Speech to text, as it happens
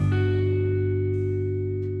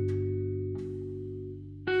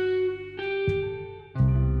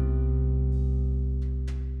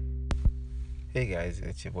Hey guys,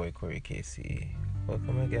 it's your boy Corey Casey.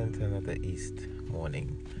 Welcome again to another East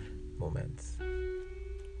Morning Moments.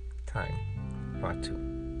 Time, part 2.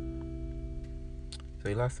 So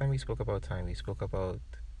last time we spoke about time, we spoke about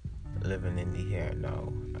living in the here and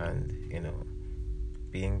now and,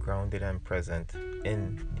 being grounded and present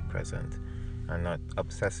in the present and not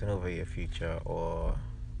obsessing over your future or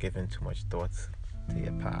giving too much thoughts to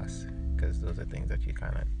your past, because those are things that you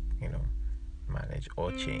cannot, manage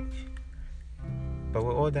or change. But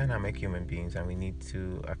we're all dynamic human beings, and we need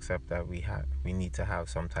to accept that we need to have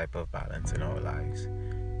some type of balance in our lives.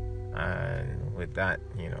 And with that,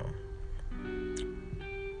 you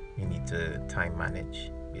need to time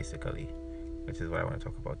manage, basically, which is what I want to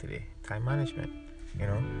talk about today. Time management.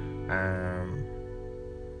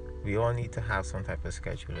 We all need to have some type of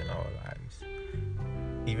schedule in our lives.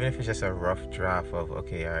 Even if it's just a rough draft of,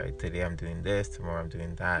 okay, all right, today I'm doing this, tomorrow I'm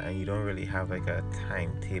doing that, and you don't really have like a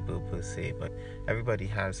timetable per se, but everybody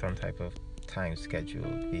has some type of time schedule,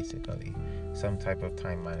 basically, some type of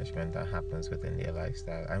time management that happens within their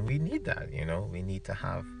lifestyle, and we need that. We need to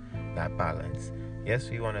have that balance. Yes,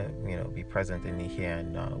 we want to, be present in the here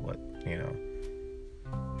and now, but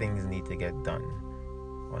things need to get done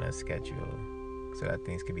on a schedule so that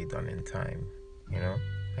things can be done in time,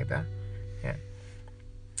 like that. Yeah.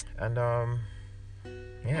 And I'm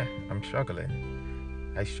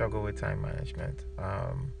struggling. I struggle with time management.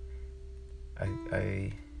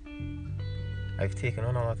 I've taken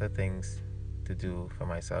on a lot of things to do for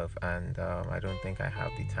myself, and I don't think I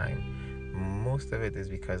have the time. Most of it is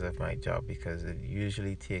because of my job, because it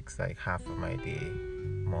usually takes like half of my day,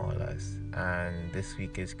 more or less. And this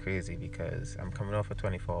week is crazy because I'm coming off a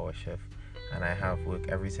 24-hour shift, and I have work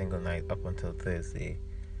every single night up until Thursday.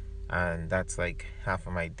 And that's like half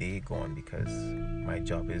of my day gone because my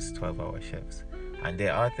job is 12-hour shifts. And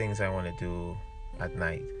there are things I want to do at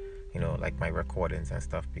night, like my recordings and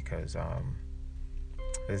stuff, because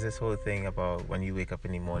there's this whole thing about when you wake up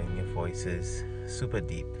in the morning, your voice is super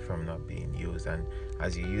deep from not being used. And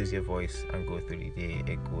as you use your voice and go through the day,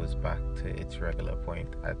 it goes back to its regular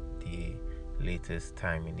point at the latest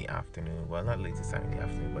time in the afternoon. Well, not latest time in the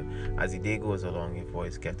afternoon, but as the day goes along, your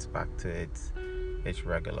voice gets back to its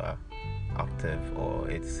regular octave, or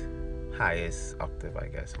its highest octave, I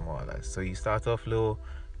guess, more or less. So you start off low,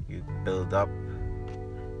 you build up,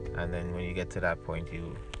 and then when you get to that point,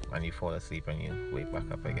 when you fall asleep and you wake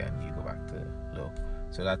back up again, you go back to low.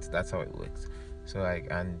 So that's how it works. So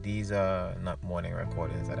and these are not morning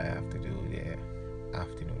recordings that I have to do, they're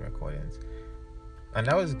afternoon recordings. And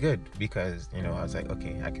that was good because, I was like,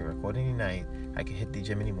 okay, I can record in the night, I can hit the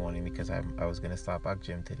gym in the morning because I was going to start back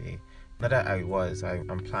gym today. Not that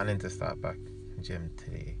I'm planning to start back gym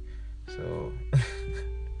today. So,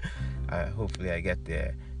 hopefully I get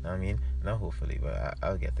there. Know what I mean? Not hopefully, but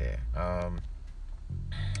I'll get there.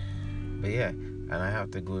 But yeah, and I have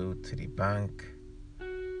to go to the bank.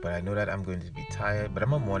 But I know that I'm going to be tired. But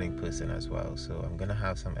I'm a morning person as well, so I'm going to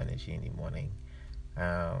have some energy in the morning.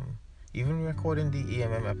 Even recording the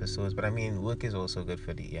EMM episodes, but I mean, work is also good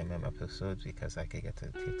for the EMM episodes because I could get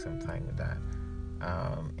to take some time with that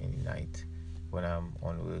in the night when I'm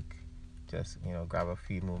on work. Just, grab a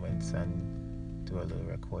few moments and do a little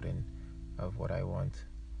recording of what I want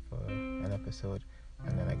for an episode,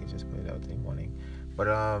 and then I can just put it out in the morning. But,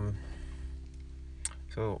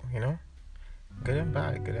 so, good and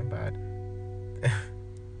bad.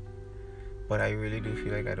 But I really do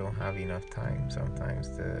feel like I don't have enough time sometimes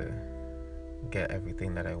to get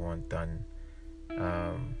everything that I want done.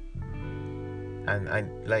 And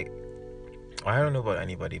I don't know about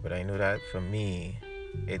anybody, but I know that for me,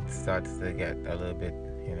 it starts to get a little bit,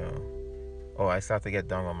 I start to get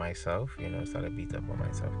down on myself, start to beat up on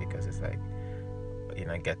myself because it's like,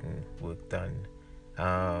 getting work done.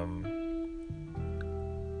 And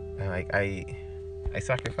like I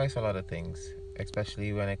sacrifice a lot of things,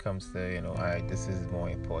 especially when it comes to, alright, this is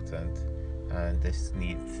more important and this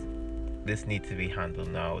needs to be handled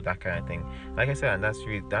now, that kind of thing. Like I said, and that's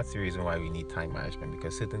the reason why we need time management,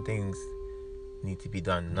 because certain things need to be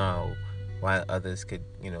done now while others could,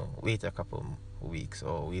 wait a couple weeks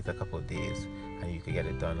or wait a couple of days and you could get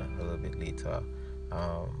it done a little bit later.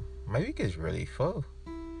 My week is really full.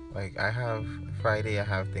 Like Friday I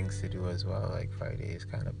have things to do as well. Like Friday is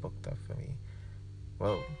kind of booked up for me.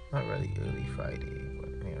 Well, not really early Friday, but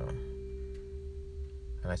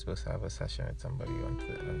and I'm supposed to have a session with somebody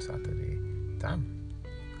on Saturday. Damn,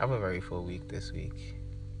 I have a very full week this week.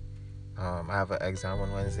 I have an exam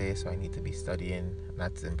on Wednesday, so I need to be studying.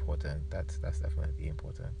 That's important. That's definitely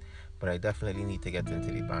important. But I definitely need to get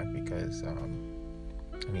into the bank because I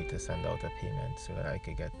need to send out a payment so that I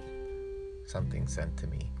could get something sent to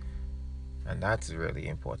me. And that's really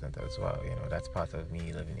important as well. That's part of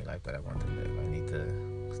me living the life that I want to live. I need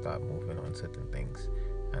to start moving on certain things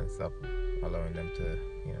and stop allowing them to,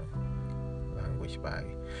 languish by.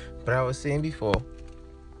 But I was saying before,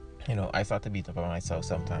 I start to beat up on myself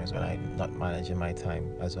sometimes when I'm not managing my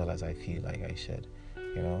time as well as I feel like I should.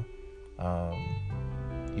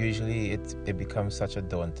 Usually it becomes such a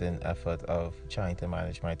daunting effort of trying to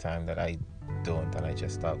manage my time that I don't, and I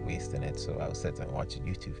just start wasting it. So I'll sit and watch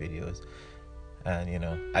YouTube videos, and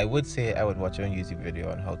I would say I would watch a YouTube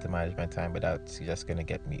video on how to manage my time, but that's just gonna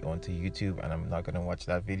get me onto YouTube, and I'm not gonna watch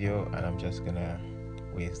that video, and I'm just gonna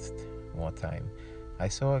waste more time. I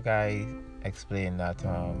saw a guy explain that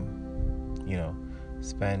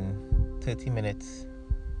spend 30 minutes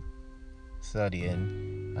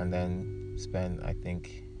studying and then spend, I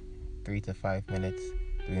think, 3 to 5 minutes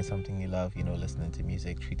doing something you love, listening to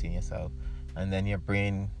music, treating yourself, and then your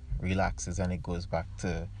brain relaxes and it goes back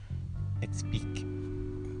to its peak.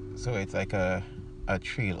 So it's like a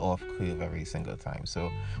trail off curve every single time.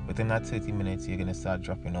 So within that 30 minutes, you're going to start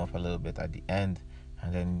dropping off a little bit at the end,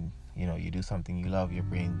 and then you do something you love, your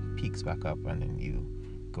brain peaks back up, and then you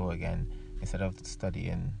go again instead of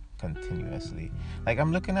studying continuously. Like,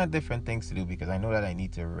 I'm looking at different things to do because I know that I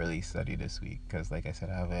need to really study this week, because like I said,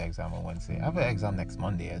 I have an exam on Wednesday. I have an exam next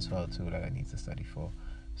Monday as well too that I need to study for.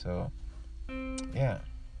 So yeah.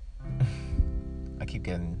 I keep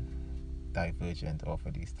getting divergent off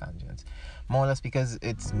of these tangents, more or less because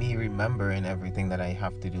it's me remembering everything that I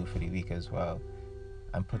have to do for the week as well.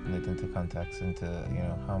 I'm putting it into context, into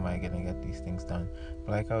how am I gonna get these things done.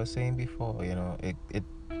 But like I was saying before, it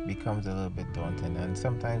becomes a little bit daunting, and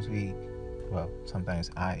sometimes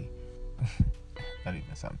I not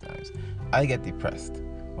even sometimes, I get depressed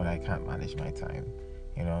when I can't manage my time.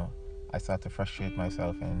 I start to frustrate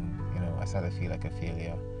myself, and I start to feel like a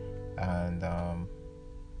failure, and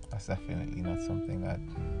that's definitely not something that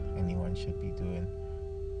anyone should be doing.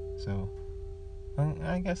 So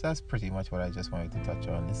I guess that's pretty much what I just wanted to touch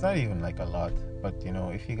on. It's not even like a lot, but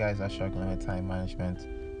if you guys are struggling with time management,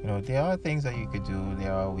 there are things that you could do.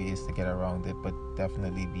 There are ways to get around it, but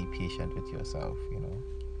definitely be patient with yourself.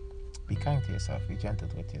 Be kind to yourself, be gentle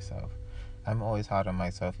with yourself. I'm always hard on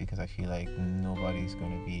myself because I feel like nobody's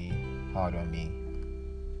going to be hard on me,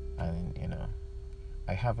 and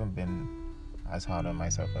I haven't been as hard on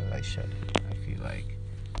myself as I should. I feel like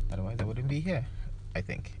otherwise I wouldn't be here, I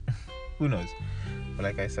think. Who knows? But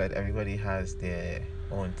like I said, everybody has their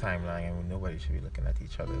own timeline, and nobody should be looking at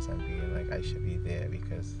each other's and being like, I should be there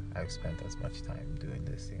because I've spent as much time doing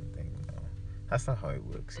the same thing. That's not how it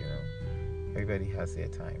works. Everybody has their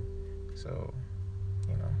time, so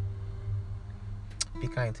be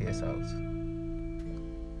kind to yourselves.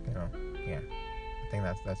 Yeah, I think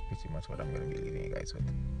that's pretty much what I'm going to be leaving you guys with.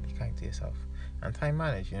 Be kind to yourself and time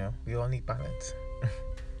manage. We all need balance.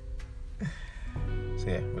 So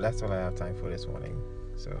yeah, well, that's all I have time for this morning.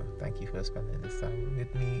 So thank you for spending this time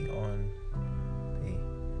with me on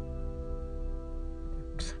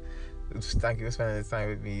thank you for spending this time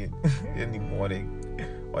with me in the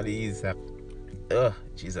morning on the east.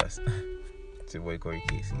 Jesus. It's your boy Corey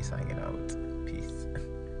Casey signing out. Peace.